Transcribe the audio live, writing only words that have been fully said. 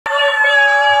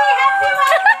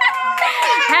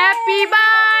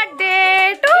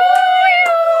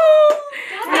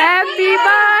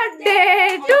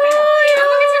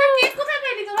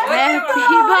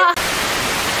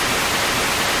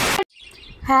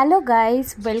Hello guys,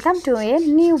 welcome to a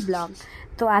new blog.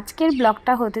 তো আজকের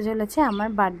ব্লগটা হতে চলেছে আমার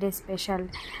বার্থডে স্পেশাল।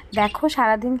 দেখো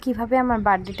সারাদিন কিভাবে আমার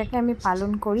বার্থডেটাকে আমি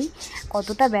পালন করি,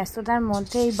 কতটা ব্যস্ততার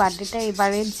মধ্যে এই বার্থডেটা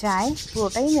এবারে যায়,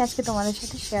 পুরোটাই আমি আজকে তোমাদের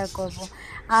সাথে শেয়ার করব।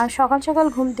 আর সকাল সকাল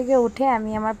ঘুম থেকে উঠে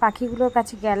আমি আমার পাখিগুলোর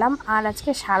কাছে গেলাম, আর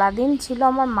আজকে সারাদিন ছিল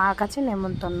আমার মার কাছে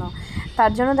নেমন্তন্ন।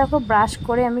 তার জন্য দেখো ব্রাশ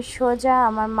করে আমি সোজা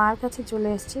আমার মার কাছে চলে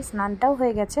এসেছি, স্নানটাও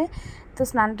হয়ে গেছে। তো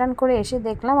স্নান টান করে এসে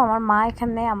দেখলাম আমার মা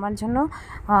এখানে আমার জন্য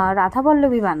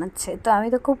রাধাবল্লভী বানাচ্ছে। তো আমি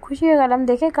তো খুব খুশি হয়ে গেলাম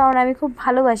দেখে, কারণ আমি খুব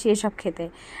ভালোবাসি এসব খেতে।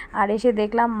 আর এসে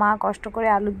দেখলাম মা কষ্ট করে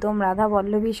আলুর দম,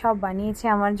 রাধাবল্লভী সব বানিয়েছে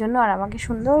আমার জন্য, আর আমাকে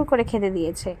সুন্দর করে খেতে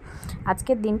দিয়েছে।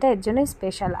 আজকের দিনটা এর জন্যই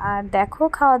স্পেশাল। আর দেখো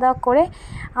খাওয়া দাওয়া করে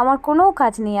আমার কোনো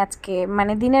কাজ নেই আজকে,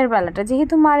 মানে দিনের বেলাটা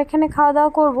যেহেতু মার এখানে খাওয়া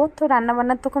দাওয়া করবো, তো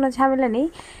রান্নাবান্নার তো কোনো ঝামেলা নেই।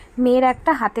 মেয়ের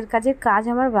একটা হাতের কাজের কাজ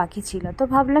আমার বাকি ছিল, তো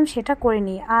ভাবলাম সেটা করে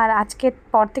নিই। আর আজকের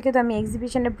পর থেকে তো আমি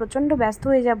এক্সিবিশনে প্রচণ্ড ব্যস্ত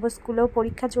হয়ে যাব, স্কুলেও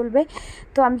পরীক্ষা চলবে,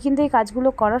 তো আমি কিন্তু এই কাজগুলো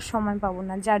করার সময় পাবো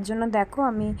না। যার জন্য দেখো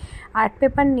আমি আর্ট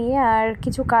পেপার নিয়ে আর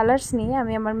কিছু কালার্স নিয়ে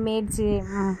আমি আমার মেয়ের যে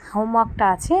হোমওয়ার্কটা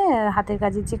আছে, হাতের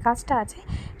কাজের যে কাজটা আছে,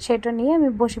 সেটা নিয়ে আমি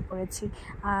বসে পড়েছি।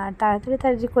 আর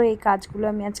তাড়াতাড়ি করে এই কাজগুলো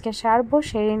আমি আজকে সারবো,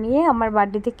 সেরে নিয়ে আমার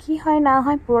বার্থডেতে কী হয় না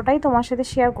হয় পুরোটাই তোমার সাথে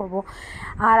শেয়ার করব।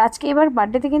 আর আজকে এবার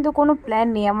বার্থডেতে কিন্তু কোনো প্ল্যান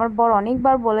নেই। আমার বর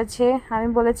অনেকবার বলেছে, আমি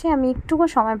বলেছি আমি একটুকু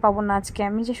সময় পাবো না আজকে,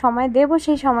 আমি যে সময় দেবো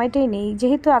সেই সময়টাই নেই,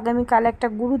 যেহেতু আগামীকাল একটা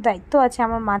গুরু দায়িত্ব আছে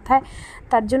আমার মাথায়।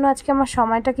 তার জন্য আজকে আমার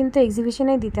সময়টা কিন্তু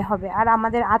এক্সিবিশনেই দিতে হবে। আর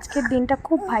আমাদের আজকের দিনটা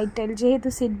খুব ভাইটাল, যেহেতু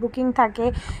সিট বুকিং থাকে,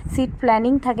 সিট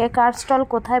প্ল্যানিং থাকে, কার স্টল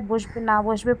কোথায় বসবে না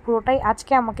বসবে পুরোটাই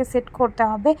আজকে আমাকে সেট করতে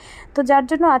হবে। তো যার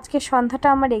জন্য আজকে সন্ধ্যাটা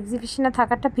আমার এক্সিবিশনে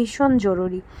থাকাটা ভীষণ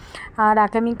জরুরি। আর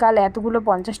আগামীকাল এতগুলো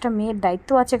 50টা মেয়ের দায়িত্ব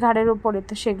আছে ঘাড়ের উপরে,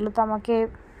 তো সেগুলো তো আমাকে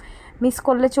মিস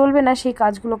করলে চলবে না, সেই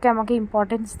কাজগুলোকে আমাকে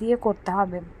ইম্পর্টেন্স দিয়ে করতে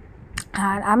হবে।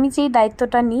 আর আমি যেই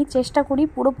দায়িত্বটা নিই চেষ্টা করি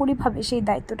পুরোপুরিভাবে সেই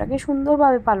দায়িত্বটাকে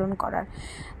সুন্দরভাবে পালন করার।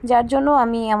 যার জন্য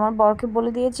আমি আমার বরকে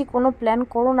বলে দিয়েছি কোনো প্ল্যান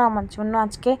করো না আমার জন্য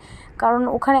আজকে, কারণ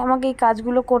ওখানে আমাকে এই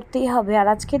কাজগুলো করতেই হবে। আর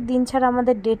আজকের দিন ছাড়া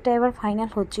আমাদের ডেটটা এবার ফাইনাল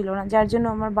হচ্ছিল না, যার জন্য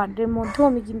আমার বার্থডের মধ্যেও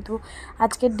আমি কিন্তু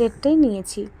আজকের ডেটটাই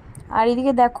নিয়েছি। আর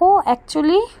এদিকে দেখো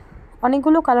অ্যাকচুয়ালি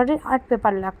অনেকগুলো কালারের আর্ট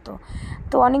পেপার লাগতো,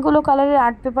 তো অনেকগুলো কালারের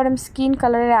আর্ট পেপার, আমি স্কিন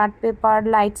কালারের আর্ট পেপার,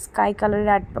 লাইট স্কাই কালারের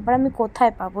আর্ট পেপার আমি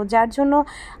কোথায় পাবো, যার জন্য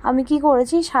আমি কি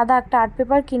করেছি সাদা একটা আর্ট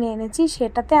পেপার কিনে এনেছি।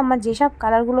 সেটাতে আমার যেসব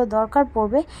কালারগুলো দরকার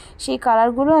পড়বে সেই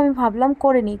কালারগুলো আমি ভাবলাম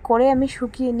করে আমি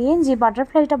শুকিয়ে নিয়ে যে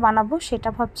বাটারফ্লাইটা বানাবো সেটা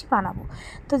ভাবছি বানাবো।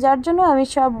 তো যার জন্য আমি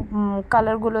সব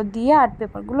কালারগুলো দিয়ে আর্ট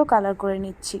পেপারগুলো কালার করে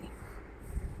নিচ্ছি।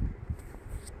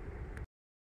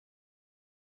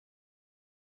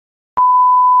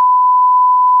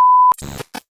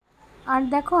 আর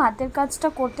দেখো হাতের কাজটা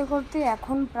করতে করতে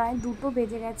এখন প্রায় 2টো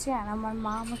বেজে গেছে, আর আমার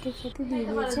মা আমাকে খেতে দিয়ে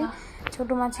দিয়েছে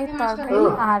ছোটো মাছের তরকারি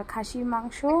আর খাসির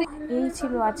মাংস। এই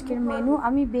ছিল আজকের মেনু।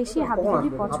 আমি বেশি হাবিজাবি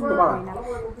পছন্দ করি না,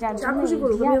 যার জন্য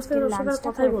আজকের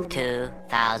লাঞ্চটা করব।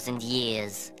 2000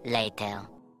 years later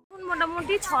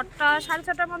মোটামুটি 6টা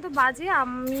 6:30টার মতো বাজে।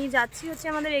 আমি যাচ্ছি হচ্ছে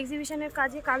আমাদের এক্সিবিশনের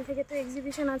কাজে। কাল থেকে তো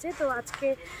এক্সিবিশন আছে, তো আজকে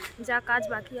যা কাজ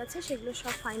বাকি আছে সেগুলো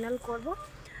সব ফাইনাল করব।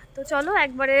 তো চলো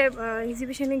একবারে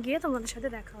এক্সিবিশনে গিয়ে তোমাদের সাথে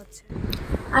দেখা হচ্ছে।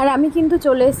 আর আমি কিন্তু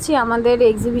চলে এসেছি আমাদের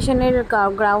এক্সিবিশনের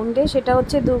গ্রাউন্ডে, সেটা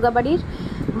হচ্ছে দুর্গাবাড়ির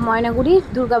ময়নাগুড়ির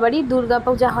দুর্গাবাড়ি, দুর্গা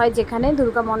পূজা হয় যেখানে,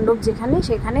 দুর্গা মণ্ডপ যেখানে,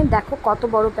 সেখানে দেখো কত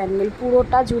বড় প্যান্ডেল,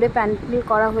 পুরোটা জুড়ে প্যান্ডেল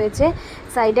করা হয়েছে।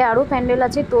 সাইডে আরও প্যান্ডেল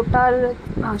আছে, টোটাল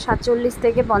 47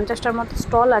 থেকে 50টার মতো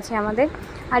স্টল আছে আমাদের।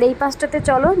 আর এই পাশটাতে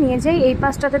চলো নিয়ে যাই, এই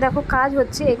পাশটাতে দেখো কাজ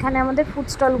হচ্ছে, এখানে আমাদের ফুড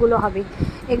স্টলগুলো হবে,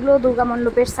 এগুলো দুর্গা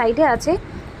মণ্ডপের সাইডে আছে।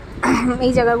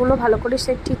 এই জায়গাগুলো ভালো করে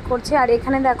সে ঠিক করছে। আর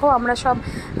এখানে দেখো আমরা সব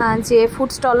যে ফুড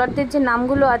স্টলারদের যে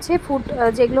নামগুলো আছে, ফুড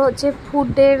যেগুলো হচ্ছে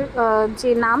ফুডের যে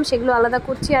নাম সেগুলো আলাদা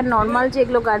করছি, আর নর্মাল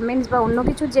যেগুলো গার্মেন্টস বা অন্য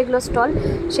কিছু যেগুলো স্টল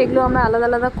সেগুলো আমরা আলাদা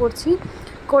আলাদা করছি।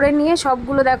 করে নিয়ে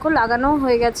সবগুলো দেখো লাগানো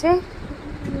হয়ে গেছে,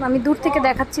 আমি দূর থেকে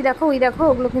দেখাচ্ছি, দেখো ওই দেখো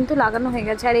ওগুলো কিন্তু লাগানো হয়ে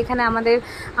গেছে। আর এখানে আমাদের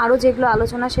আরও যেগুলো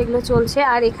আলোচনা সেগুলো চলছে।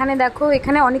 আর এখানে দেখো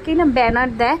এখানে অনেকেই না ব্যানার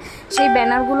দেয়, সেই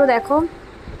ব্যানারগুলো দেখো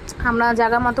আমরা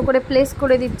জায়গা মতো করে প্লেস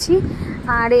করে দিচ্ছি।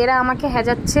 আর এরা আমাকে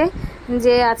হেজাচ্ছে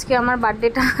যে আজকে আমার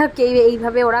বার্থডেটা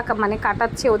এইভাবে ওরা মানে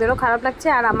কাটাচ্ছে, ওদেরও খারাপ লাগছে।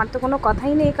 আর আমার তো কোনো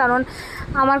কথাই নেই, কারণ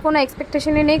আমার কোনো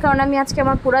এক্সপেকটেশনই নেই, কারণ আমি আজকে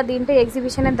আমার পুরো দিনটাই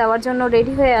এক্সিবিশনে দেওয়ার জন্য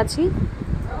রেডি হয়ে আছি।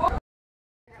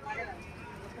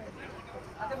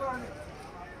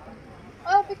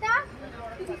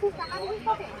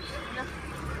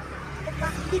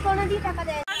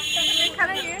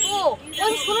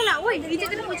 শোনো না, ওই নিচে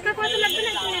ফুচকা খাওয়াতে লাগবে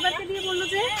না, এবারকে দিয়ে বললো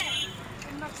যে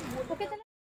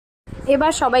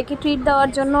এবার সবাইকে ট্রিট দেওয়ার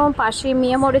জন্য পাশে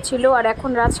মিয়ামরে ছিল, আর এখন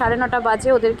রাত 9:30 বাজে।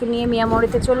 ওদেরকে নিয়ে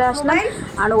মিয়ামরেতে চলে আসলাম,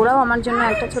 আর ওরাও আমার জন্য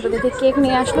একটা ছোটো দেখে কেক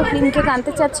নিয়ে আসলো। ক্রিম কেক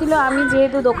আনতে চাচ্ছিলো, আমি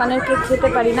যেহেতু দোকানের কেক খেতে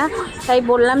পারি না তাই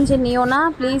বললাম যে নিও না,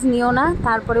 প্লিজ নিও না।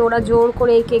 তারপরে ওরা জোর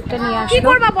করে এই কেকটা নিয়ে আসলো। কি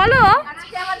করবা বলো?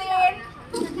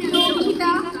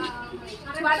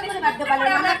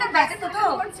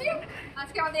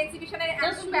 আজকে আমাদের এক্সিবিশনের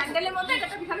একদম প্যান্ডেলের মধ্যে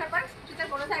একটা বিশাল ব্যাপার, সেটা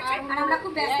বড় থাকবে আর আমরা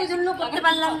খুব ব্যস্ত জন্য করতে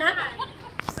পারলাম না।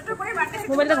 ছোট করে বার্থডে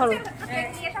মোবাইলটা ধরো।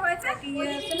 এটা হয়েছে কি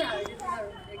আছে না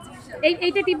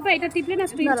এইটা টিপবা, এটা টিপলে না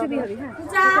স্ক্রিন ছবি হবে। হ্যাঁ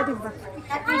এটা টিপবা।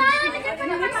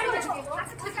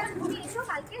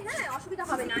 কালকে হ্যাঁ অসুবিধা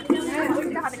হবে না,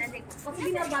 অসুবিধা হবে না। দেখ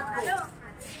কতদিন আর বাদ ভালো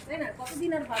তাই না,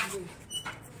 কতদিন আর বাদ দেই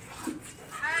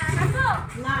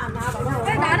না না বাবা।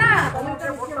 এই দাঁড়া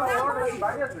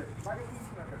বাড়ি আছে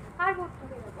আর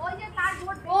ওই যে তার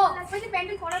বোর্ড ও ওই যে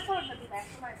প্যান্ডেল করার পর ওটা দেখ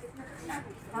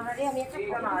আরে আমি একটা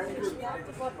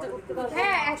করতে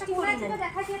হ্যাঁ একটা করে যেটা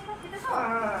দেখা যায় একটা সেটা তো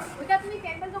ওটা তুমি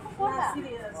প্যান্ডেল যখন করবা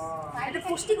সিরিয়াস এটা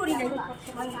পোস্টই করি নাই।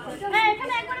 হ্যাঁ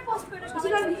এখানে একবারে পোস্ট করে দাও।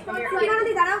 তুমি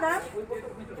কারণে দাঁড়াও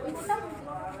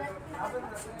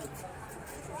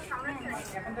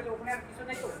এখন থেকে ওখানে আর কিছু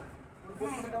নাই তো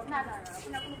না না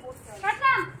ওখানে কোনো পোস্ট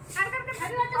করতাম আর কাটতে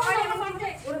ভালো লাগছে।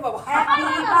 ওরে বাবা happy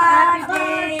birthday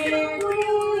to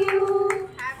you,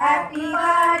 happy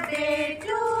birthday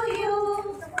to you,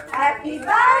 happy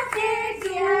birthday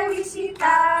dear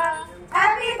Rishita,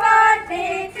 happy birthday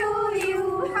to you.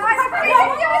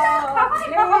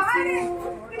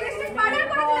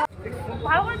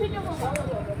 ভালো করে ভিডিও করো।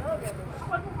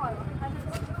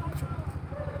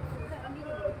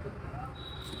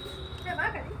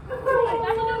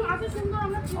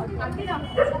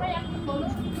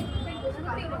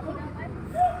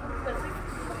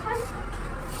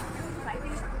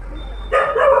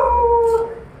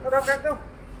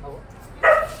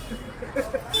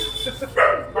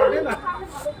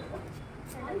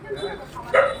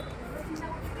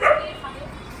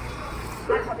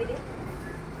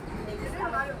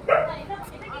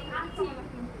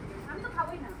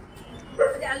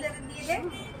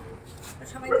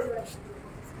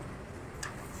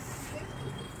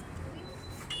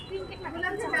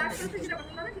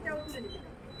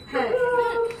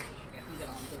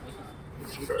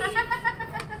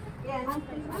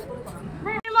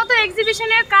 মতো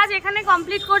এক্সিবিশনের কাজ এখানে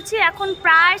কমপ্লিট করছি। এখন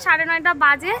প্রায় 9:30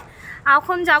 বাজে।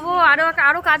 এখন যাব,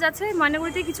 আরও কাজ আছে,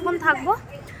 ময়নাগুড়িতে কিছুক্ষণ থাকবো।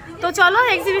 তো চলো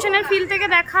এক্সিবিশনের ফিল্ড থেকে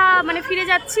ফিরে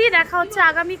যাচ্ছি। দেখা হচ্ছে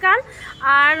আগামীকাল।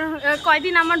 আর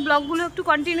কয়দিন আমার ব্লগগুলো একটু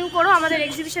কন্টিনিউ করো, আমাদের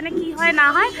এক্সিবিশনে কি হয় না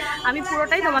হয় আমি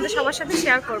পুরোটাই তোমাদের সবার সাথে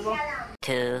শেয়ার করব।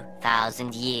 2000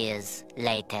 years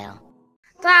later.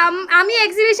 তো আমি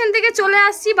এক্সিবিশন থেকে চলে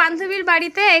আসছি বান্ধবীর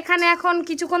বাড়িতে। এখানে এখন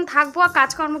কিছুক্ষণ থাকবো, আর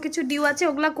কাজকর্ম কিছু ডিউ আছে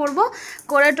ওগুলো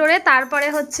করে টোরে তারপরে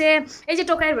হচ্ছে এই যে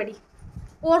টোকাইয়ের বাড়ি।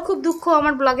 ওর খুব দুঃখ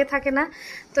আমার ব্লগে থাকে না,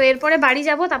 তো এরপরে বাড়ি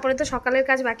যাব। তারপরে তো সকালের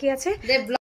কাজ বাকি আছে।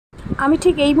 আমি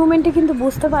ঠিক এই মোমেন্টে কিন্তু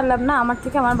বুঝতে পারলাম না, আমার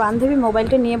থেকে আমার বান্ধবী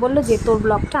মোবাইলটা নিয়ে বললো যে তোর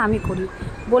ব্লগটা আমি করি,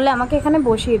 বলে আমাকে এখানে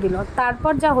বসিয়ে দিল।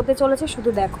 তারপর যা হতে চলেছে শুধু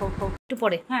দেখো একটু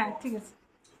পরে। হ্যাঁ ঠিক আছে,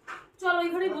 চলো ওই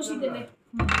ঘরে বসিয়ে দেবে।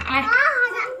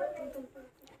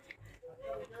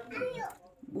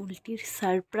 উল্টির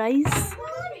সারপ্রাইজ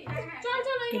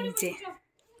এই যে,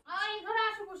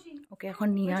 ওকে এখন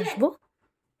নিয়ে আসবো।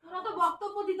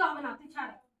 বক্তব্য দিতে হবে না, তুই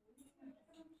ছাড়।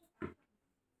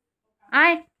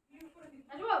 আয়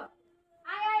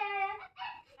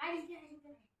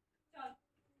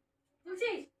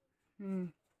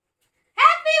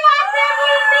happy birthday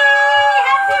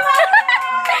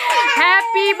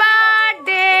happy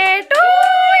birthday to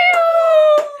you,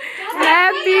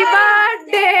 happy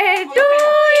birthday to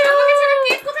you,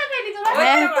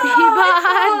 happy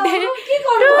birthday. কি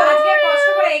করব আজকে কষ্ট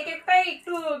করে এই কেকটাই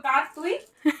একটু কাট তুই।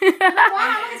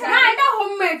 না এটা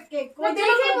হোমমেড কেক, ও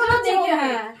দেখে বলো দেখে।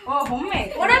 হ্যাঁ ও হোমমেড,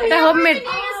 এটা হোমমেড।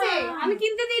 আমি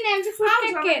কিনতে দিই না, আমি ফ্রুট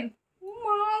কেক কেন। ও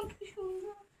মা কি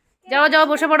সুন্দর। যাও যাও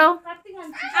বসে পড়ো।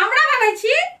 আমরা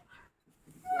বানাইছি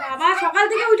বাবা, সকাল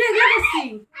থেকে উঠে এগুলো করছি।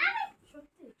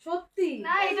 সত্যি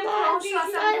না এটা তো রহস্য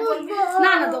আছে, আমি বলবো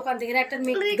না না দোকান থেকে একটা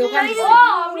দোকান। ও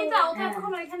অমৃতা ওটা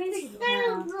তখন ওইখানেই ছিল।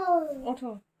 ওঠো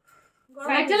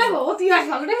সাইড চালাবো, ও তুই আর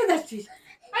সকালে যাচ্ছিস।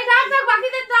 এই ডাক ডাক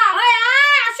বাকিদের ডাক।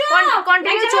 এই আসো,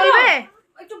 কন্টিনিউ চলবে,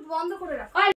 একটু বন্ধ করে রাখ।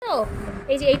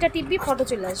 এই যে এইটা টিপবি, ফটো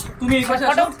চলে আসবে। তুমি এই পাশে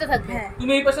ফটো উঠতে থাকবে।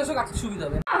 তুমি এই পাশে আসো, কাছে সুবিধা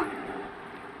হবে।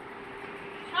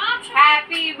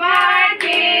 Happy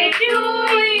birthday to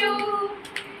you,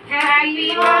 happy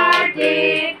birthday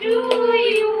to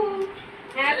you,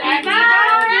 happy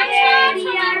birthday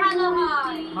dear ভালো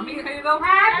হয়। মাম্মিকে খাইয়ে দাও।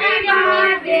 Happy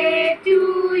birthday to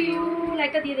you.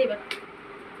 লাইটটা দিয়ে দেবা।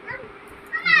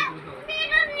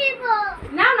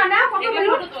 না না কত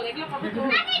বেলুন তো দেখলে কত তো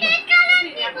আমি রেড কালার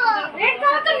দেব রেড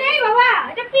কালার তো নেই বাবা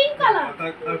এটা পিঙ্ক কালার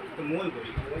তো মোল করি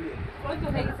ওই তো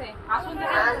দেখছে আসুন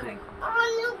দেখে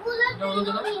অনেকগুলো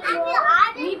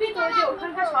নিবি তো যে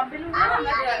ওখানকার সব বেলুন না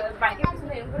আমরা বাইকের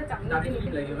পিছনে এরকম করে চাপনা দিয়ে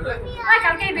ভাই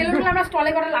কালকে এই বেলুনগুলো আমরা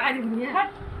স্টলে করে লাগাই দিব হ্যাঁ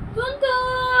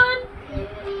টুনটুন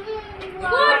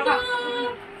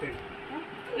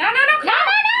না না না না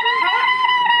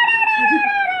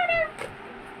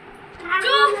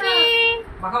চুপি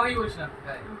মাখা হই বলছ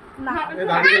না এই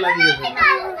দাঁড়িয়ে লাগিয়ে গেছে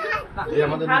এই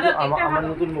আমার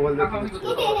নতুন মোবাইল দেখতে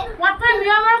কথা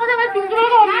মিয়া আমার কথা ভাই তুমি বলো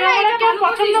মিয়া আমার কেন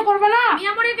পছন্দ করবে না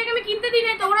মিয়া আমার এটাকে আমি কিনতে দিই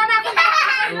নাই তো ওরা না এখন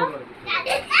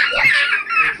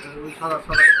ওই সাদা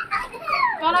সাদা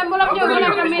তোরা আমি বললাম যে ওখানে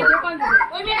একটা মেয়ে দোকান দিবে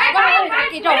ওই মেয়ে এটা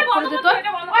অফ করে দিত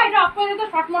ওই এটা অফ করে দিত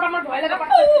শর্ট মোড আমার ভয় লাগে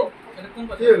পাঠাচ্ছে এটা কোন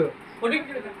কথা কি হলো ওটি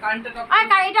কারেন্টটা অফ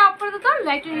আই এটা অফ করে দিত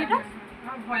লাইটের এটা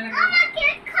আমার ভয় লাগে আমি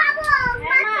কেক খাবো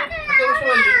কত বছর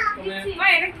হলো তুমি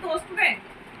ভাই এটা কি টোস্ট হবে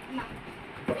না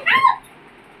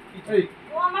কি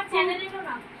ও আমার চ্যানেলে তো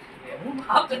না ও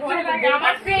ভাবতে ভয় লাগে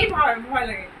আমার সেই ভয়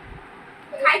লাগে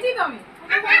খাইছি তো আমি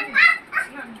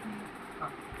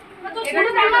তো শুরু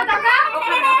করব টাকা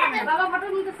বাবা ফটো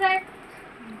নিতেছে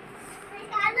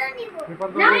কালো নিব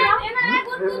না না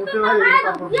গুড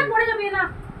ভাই পড়ে যাবে না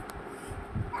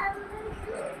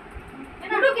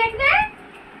এটা কেক নে।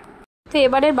 তো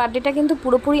এবারের বার্থডেটা কিন্তু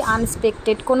পুরোপুরি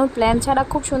আনএক্সপেক্টেড, কোনো প্ল্যান ছাড়া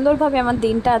খুব সুন্দরভাবে আমার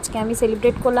দিনটা আজকে আমি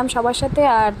সেলিব্রেট করলাম সবার সাথে।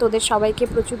 আর তোদের সবাইকে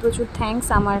প্রচুর প্রচুর থ্যাঙ্কস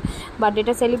আমার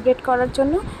বার্থডেটা সেলিব্রেট করার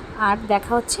জন্য। আর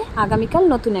দেখা হচ্ছে আগামীকাল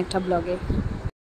নতুন একটা ব্লগে।